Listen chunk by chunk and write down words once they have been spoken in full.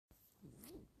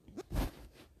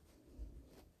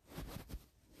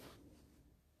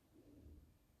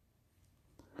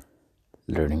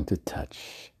learning to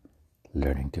touch,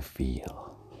 learning to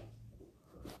feel.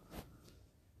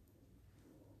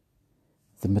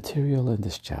 The material in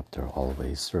this chapter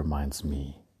always reminds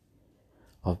me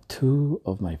of two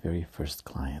of my very first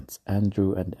clients,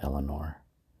 Andrew and Eleanor.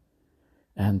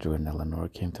 Andrew and Eleanor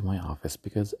came to my office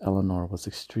because Eleanor was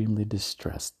extremely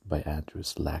distressed by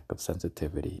Andrew's lack of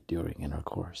sensitivity during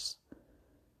intercourse.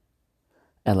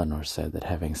 Eleanor said that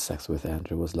having sex with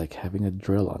Andrew was like having a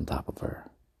drill on top of her.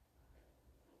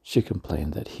 She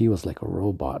complained that he was like a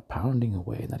robot pounding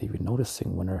away, not even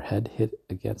noticing when her head hit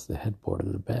against the headboard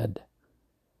of the bed.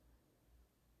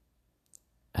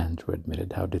 Andrew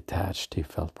admitted how detached he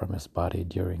felt from his body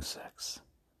during sex.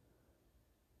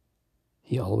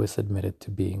 He always admitted to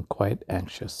being quite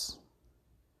anxious.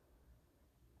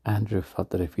 Andrew felt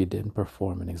that if he didn't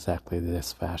perform in exactly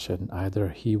this fashion, either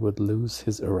he would lose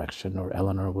his erection or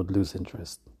Eleanor would lose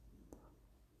interest.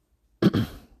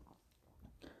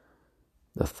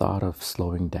 The thought of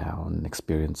slowing down and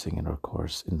experiencing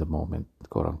intercourse in the moment,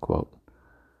 quote unquote,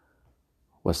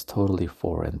 was totally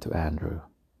foreign to Andrew.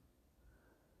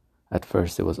 At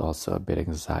first, it was also a bit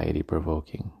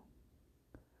anxiety-provoking.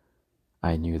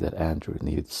 I knew that Andrew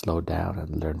needed to slow down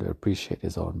and learn to appreciate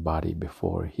his own body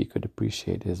before he could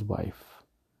appreciate his wife.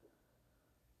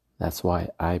 That's why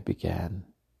I began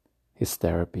his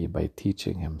therapy by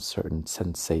teaching him certain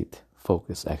sensate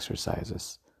focus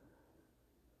exercises,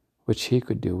 which he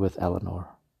could do with Eleanor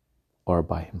or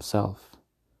by himself.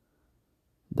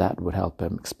 That would help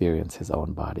him experience his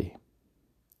own body.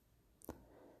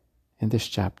 In this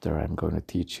chapter, I'm going to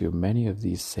teach you many of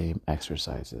these same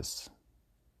exercises.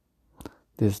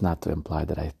 This is not to imply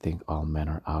that I think all men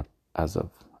are as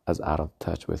out of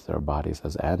touch with their bodies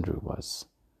as Andrew was.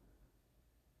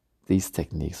 These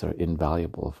techniques are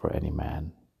invaluable for any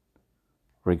man,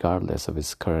 regardless of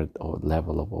his current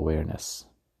level of awareness.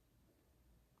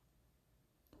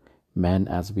 Men,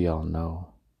 as we all know,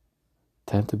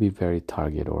 tend to be very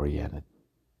target-oriented.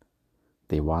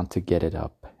 They want to get it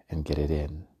up and get it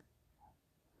in.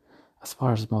 As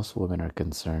far as most women are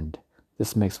concerned,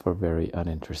 this makes for very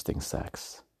uninteresting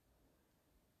sex.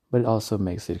 But it also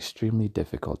makes it extremely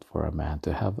difficult for a man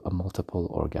to have a multiple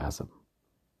orgasm.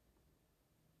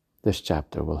 This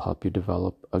chapter will help you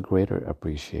develop a greater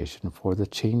appreciation for the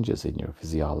changes in your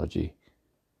physiology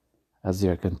as they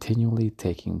are continually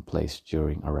taking place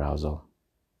during arousal.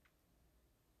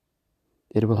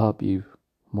 It will help you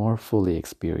more fully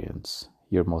experience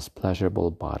your most pleasurable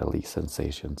bodily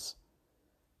sensations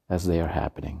as they are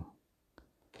happening,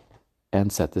 and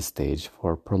set the stage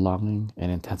for prolonging and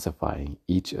intensifying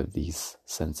each of these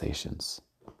sensations.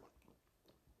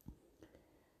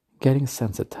 Getting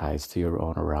sensitized to your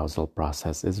own arousal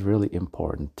process is really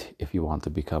important if you want to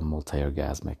become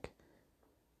multi-orgasmic.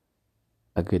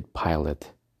 A good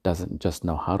pilot doesn't just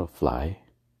know how to fly.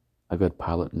 A good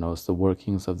pilot knows the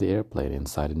workings of the airplane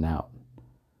inside and out.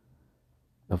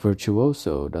 A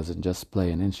virtuoso doesn't just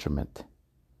play an instrument.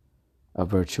 A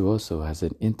virtuoso has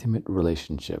an intimate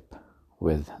relationship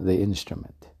with the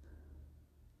instrument.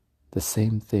 The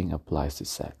same thing applies to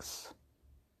sex.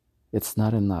 It's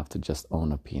not enough to just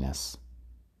own a penis.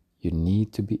 You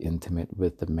need to be intimate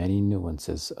with the many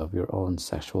nuances of your own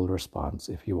sexual response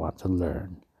if you want to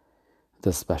learn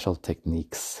the special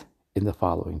techniques in the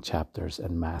following chapters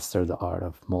and master the art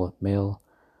of male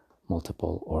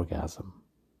multiple orgasm.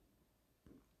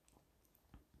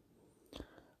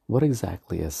 What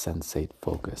exactly is sensate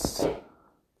focus?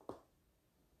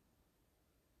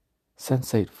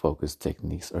 Sensate focus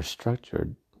techniques are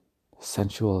structured,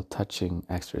 sensual touching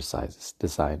exercises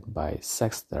designed by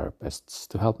sex therapists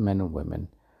to help men and women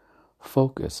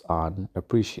focus on,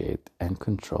 appreciate, and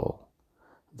control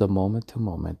the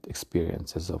moment-to-moment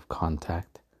experiences of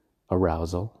contact,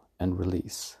 arousal, and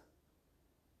release.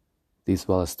 These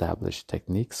well-established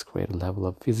techniques create a level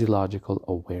of physiological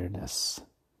awareness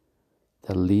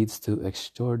that leads to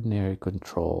extraordinary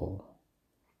control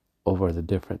over the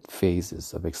different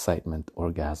phases of excitement,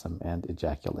 orgasm, and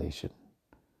ejaculation.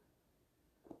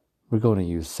 We're going to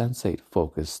use sensate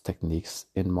focus techniques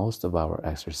in most of our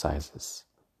exercises.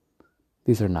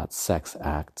 These are not sex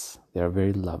acts. They are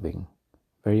very loving,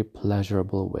 very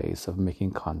pleasurable ways of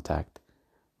making contact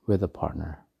with a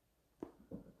partner.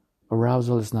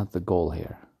 Arousal is not the goal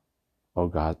here.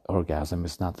 Orgasm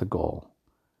is not the goal.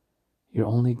 Your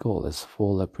only goal is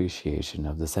full appreciation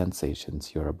of the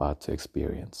sensations you're about to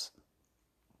experience.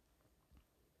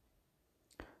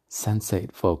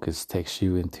 Sensate focus takes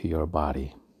you into your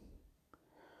body.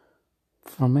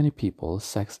 For many people,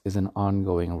 sex is an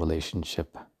ongoing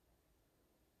relationship.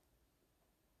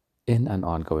 In an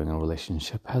ongoing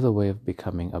relationship has a way of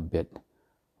becoming a bit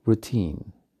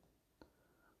routine.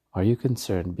 Are you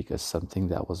concerned because something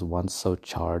that was once so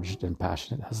charged and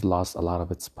passionate has lost a lot of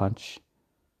its punch?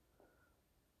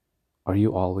 Are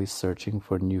you always searching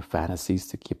for new fantasies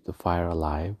to keep the fire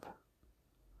alive?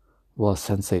 Well,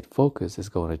 Sensate Focus is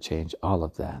going to change all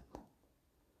of that.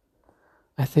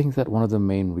 I think that one of the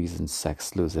main reasons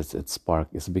sex loses its spark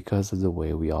is because of the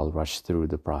way we all rush through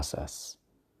the process.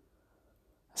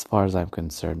 As far as I'm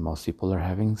concerned, most people are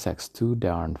having sex too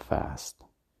darn fast.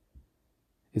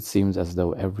 It seems as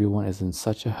though everyone is in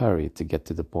such a hurry to get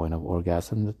to the point of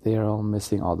orgasm that they are all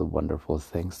missing all the wonderful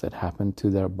things that happen to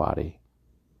their body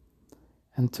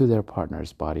and to their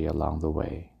partner's body along the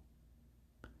way.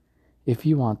 If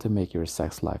you want to make your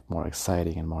sex life more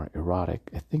exciting and more erotic,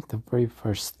 I think the very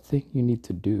first thing you need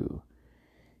to do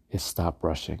is stop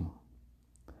rushing.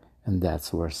 And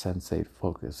that's where Sensate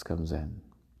Focus comes in.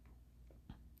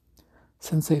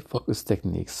 Sensate Focus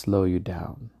techniques slow you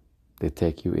down. They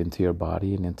take you into your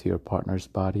body and into your partner's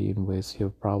body in ways you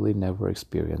have probably never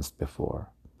experienced before.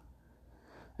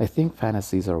 I think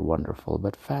fantasies are wonderful,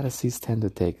 but fantasies tend to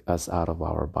take us out of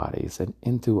our bodies and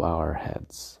into our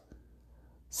heads.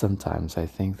 Sometimes I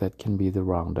think that can be the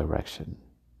wrong direction.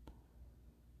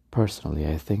 Personally,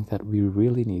 I think that we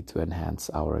really need to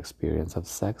enhance our experience of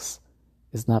sex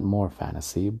is not more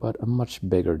fantasy, but a much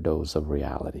bigger dose of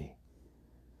reality.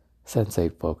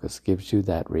 Sensate Focus gives you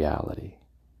that reality.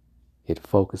 It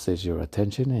focuses your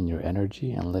attention and your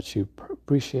energy and lets you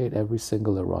appreciate every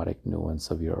single erotic nuance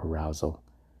of your arousal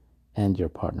and your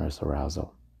partner's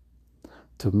arousal.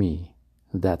 To me,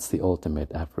 that's the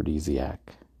ultimate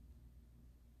aphrodisiac.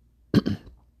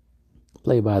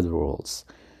 Play by the rules.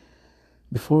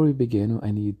 Before we begin,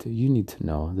 you need to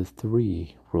know the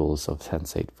 3 rules of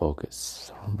Sensate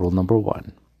Focus. Rule number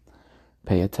 1.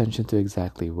 Pay attention to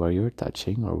exactly where you're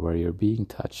touching or where you're being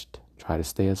touched. Try to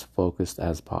stay as focused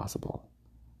as possible.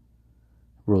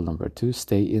 Rule number 2,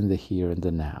 stay in the here and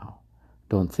the now.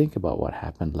 Don't think about what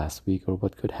happened last week or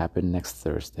what could happen next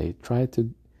Thursday. Try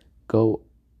to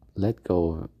let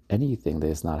go of anything that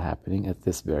is not happening at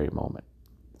this very moment.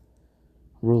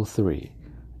 Rule 3,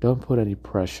 don't put any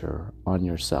pressure on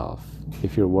yourself.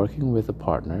 If you're working with a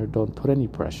partner, don't put any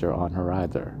pressure on her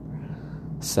either.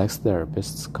 Sex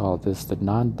therapists call this the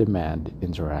non-demand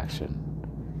interaction.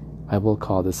 I will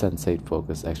call the Sensate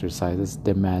Focus exercises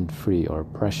demand-free or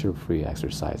pressure-free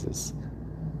exercises.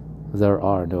 There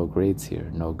are no grades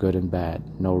here, no good and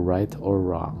bad, no right or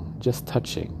wrong, just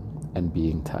touching and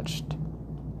being touched.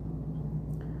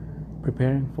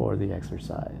 Preparing for the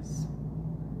exercise.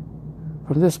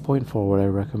 From this point forward, I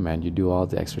recommend you do all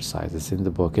the exercises in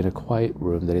the book in a quiet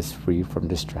room that is free from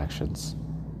distractions.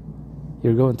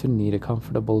 You're going to need a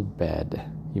comfortable bed.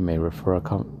 You may prefer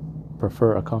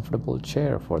a comfortable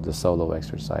chair for the solo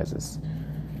exercises.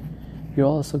 You're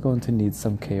also going to need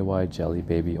some KY Jelly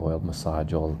Baby Oil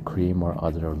Massage Oil, cream, or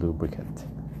other lubricant.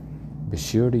 Be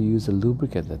sure to use a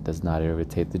lubricant that does not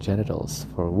irritate the genitals.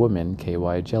 For women,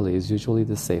 KY Jelly is usually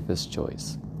the safest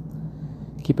choice.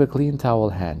 Keep a clean towel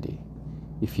handy.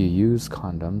 If you use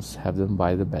condoms, have them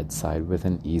by the bedside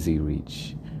within easy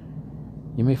reach.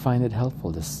 You may find it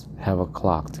helpful to have a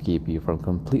clock to keep you from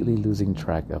completely losing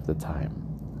track of the time.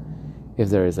 If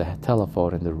there is a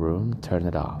telephone in the room, turn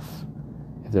it off.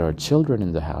 If there are children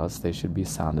in the house, they should be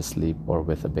sound asleep or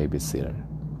with a babysitter.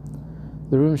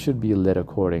 The room should be lit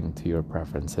according to your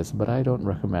preferences, but I don't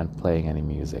recommend playing any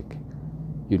music.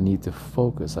 You need to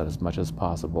focus on as much as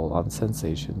possible on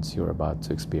sensations you're about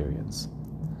to experience.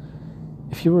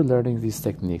 If you were learning these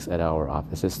techniques at our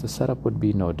offices, the setup would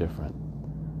be no different.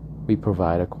 We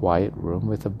provide a quiet room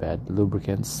with a bed,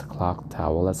 lubricants, clock,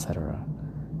 towel, etc.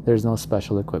 There's no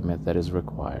special equipment that is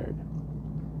required.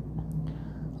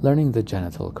 Learning the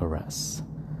genital caress.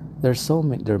 There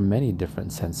are many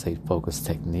different Sensate Focus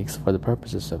techniques. For the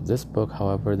purposes of this book,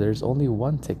 however, there's only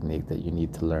one technique that you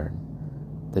need to learn: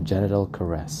 the genital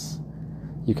caress.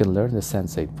 You can learn the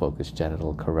Sensate Focus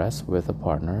genital caress with a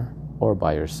partner or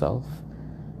by yourself.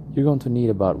 You're going to need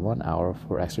about 1 hour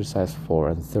for exercise 4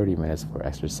 and 30 minutes for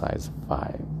exercise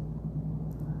 5.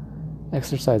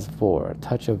 Exercise 4,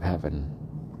 Touch of Heaven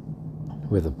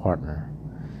with a partner.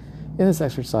 In this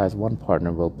exercise, one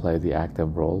partner will play the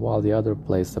active role while the other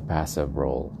plays the passive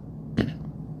role.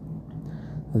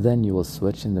 Then you will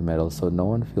switch in the middle so no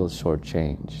one feels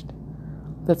shortchanged.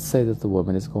 Let's say that the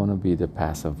woman is going to be the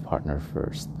passive partner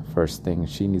first. The first thing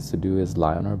she needs to do is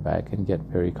lie on her back and get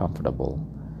very comfortable.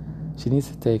 She needs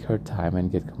to take her time and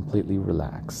get completely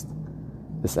relaxed.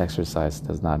 This exercise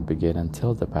does not begin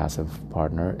until the passive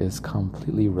partner is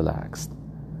completely relaxed.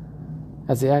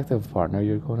 As the active partner,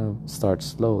 you're going to start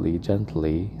slowly,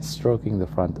 gently stroking the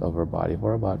front of her body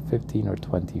for about 15 or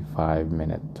 20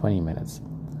 minutes.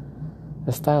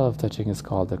 A style of touching is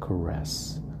called a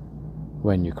caress.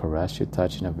 When you caress, you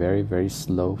touch in a very, very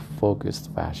slow,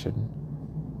 focused fashion.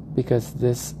 Because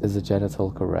this is a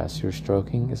genital caress, your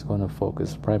stroking is going to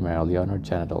focus primarily on her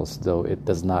genitals, though it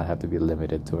does not have to be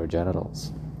limited to her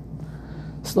genitals.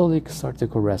 Slowly start to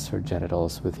caress her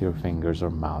genitals with your fingers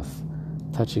or mouth,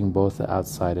 touching both the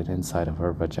outside and inside of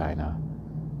her vagina.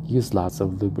 Use lots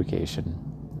of lubrication.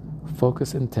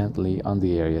 Focus intently on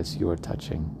the areas you are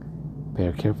touching. Pay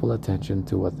careful attention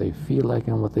to what they feel like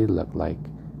and what they look like.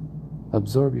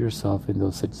 Absorb yourself in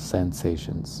those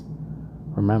sensations.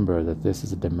 Remember that this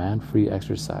is a demand-free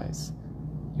exercise.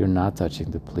 You're not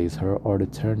touching to please her or to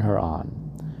turn her on.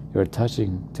 You're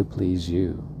touching to please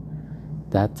you.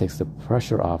 That takes the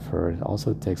pressure off her and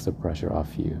also takes the pressure off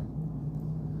you.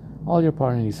 All your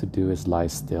partner needs to do is lie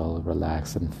still,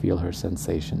 relax, and feel her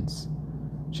sensations.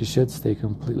 She should stay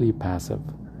completely passive.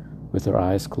 With her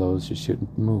eyes closed, she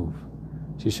shouldn't move.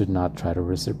 She should not try to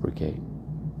reciprocate.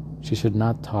 She should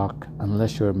not talk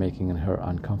unless you are making her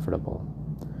uncomfortable.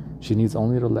 She needs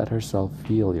only to let herself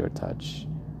feel your touch.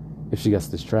 If she gets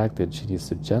distracted, she needs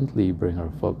to gently bring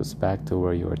her focus back to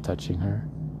where you are touching her.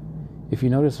 If you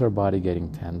notice her body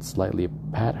getting tense, slightly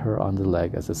pat her on the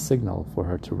leg as a signal for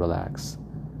her to relax.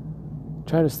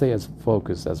 Try to stay as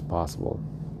focused as possible,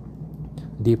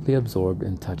 deeply absorbed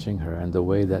in touching her and the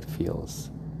way that feels.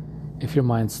 If your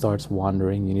mind starts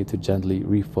wandering, you need to gently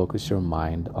refocus your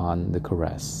mind on the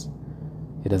caress.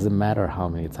 It doesn't matter how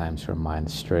many times your mind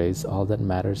strays. All that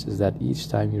matters is that each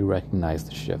time you recognize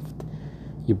the shift,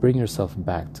 you bring yourself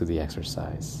back to the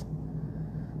exercise.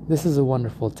 This is a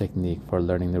wonderful technique for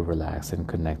learning to relax and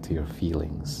connect to your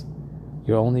feelings.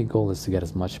 Your only goal is to get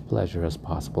as much pleasure as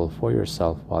possible for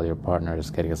yourself while your partner is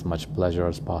getting as much pleasure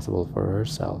as possible for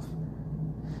herself.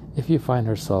 If you find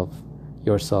yourself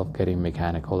getting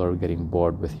mechanical or getting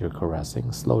bored with your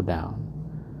caressing, slow down.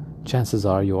 Chances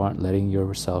are you aren't letting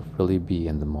yourself really be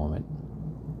in the moment.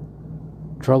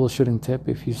 Troubleshooting tip: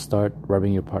 if you start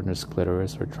rubbing your partner's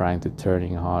clitoris or trying to turn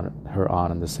her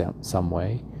on in some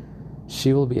way,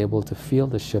 she will be able to feel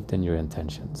the shift in your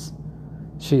intentions.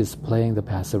 She is playing the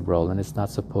passive role and is not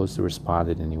supposed to respond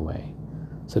in any way.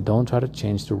 So don't try to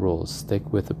change the rules,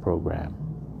 stick with the program.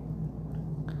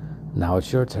 Now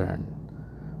it's your turn.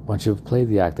 Once you've played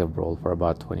the active role for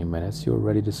about 20 minutes, you're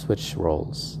ready to switch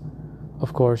roles.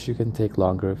 Of course, you can take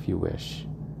longer if you wish.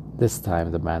 This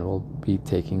time, the man will be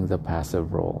taking the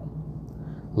passive role.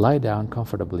 Lie down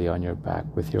comfortably on your back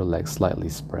with your legs slightly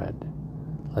spread.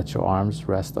 Let your arms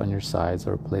rest on your sides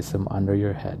or place them under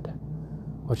your head.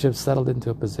 Once you've settled into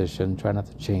a position, try not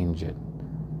to change it.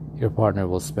 Your partner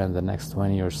will spend the next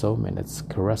 20 or so minutes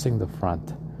caressing the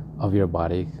front of your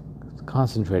body,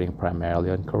 concentrating primarily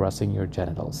on caressing your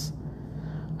genitals.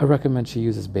 I recommend she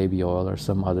uses baby oil or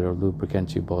some other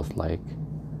lubricant you both like.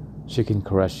 She can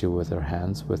caress you with her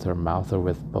hands, with her mouth, or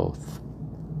with both.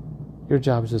 Your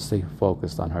job is to stay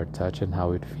focused on her touch and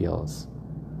how it feels.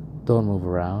 Don't move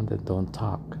around and don't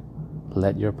talk.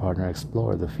 Let your partner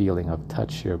explore the feeling of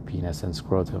touch your penis and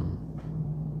scrotum.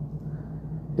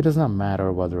 It does not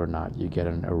matter whether or not you get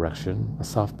an erection. A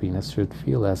soft penis should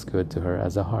feel as good to her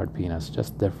as a hard penis,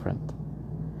 just different.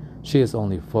 She is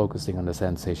only focusing on the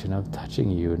sensation of touching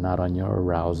you, not on your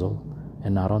arousal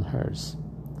and not on hers.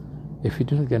 If you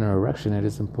do not get an erection, it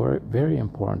is very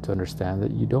important to understand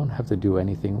that you don't have to do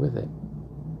anything with it.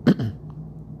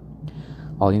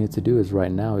 All you need to do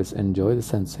right now is enjoy the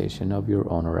sensation of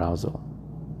your own arousal.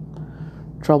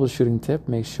 Troubleshooting tip: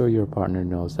 make sure your partner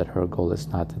knows that her goal is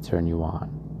not to turn you on.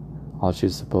 All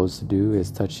she's supposed to do is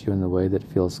touch you in the way that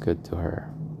feels good to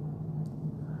her.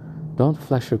 Don't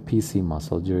flex your PC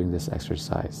muscle during this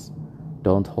exercise.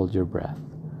 Don't hold your breath.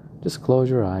 Just close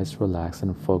your eyes, relax,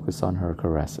 and focus on her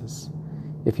caresses.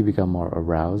 If you become more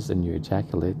aroused and you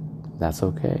ejaculate, that's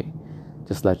okay.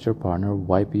 Just let your partner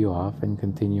wipe you off and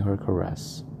continue her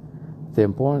caress. The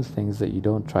important thing is that you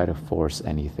don't try to force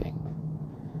anything.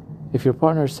 If your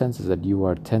partner senses that you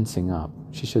are tensing up,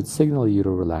 she should signal you to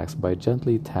relax by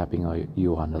gently tapping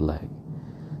you on the leg.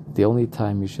 The only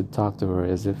time you should talk to her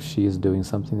is if she is doing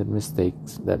something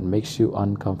that makes you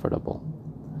uncomfortable.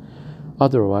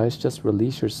 Otherwise, just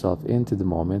release yourself into the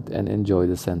moment and enjoy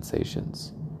the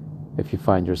sensations. If you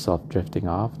find yourself drifting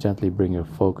off, gently bring your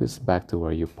focus back to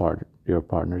where your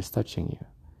partner is touching you.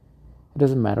 It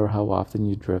doesn't matter how often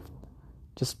you drift,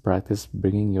 just practice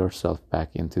bringing yourself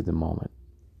back into the moment.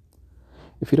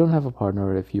 If you don't have a partner,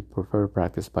 or if you prefer to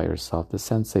practice by yourself, the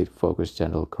Sensate focused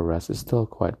gentle caress is still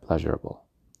quite pleasurable.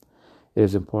 It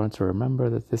is important to remember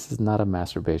that this is not a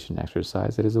masturbation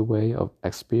exercise. It is a way of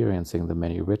experiencing the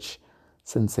many rich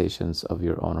sensations of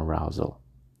your own arousal.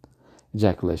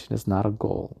 Ejaculation is not a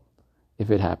goal. If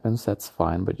it happens, that's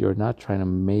fine, but you're not trying to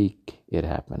make it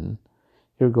happen.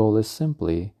 Your goal is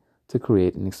simply to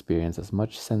create and experience as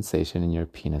much sensation in your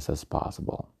penis as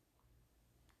possible.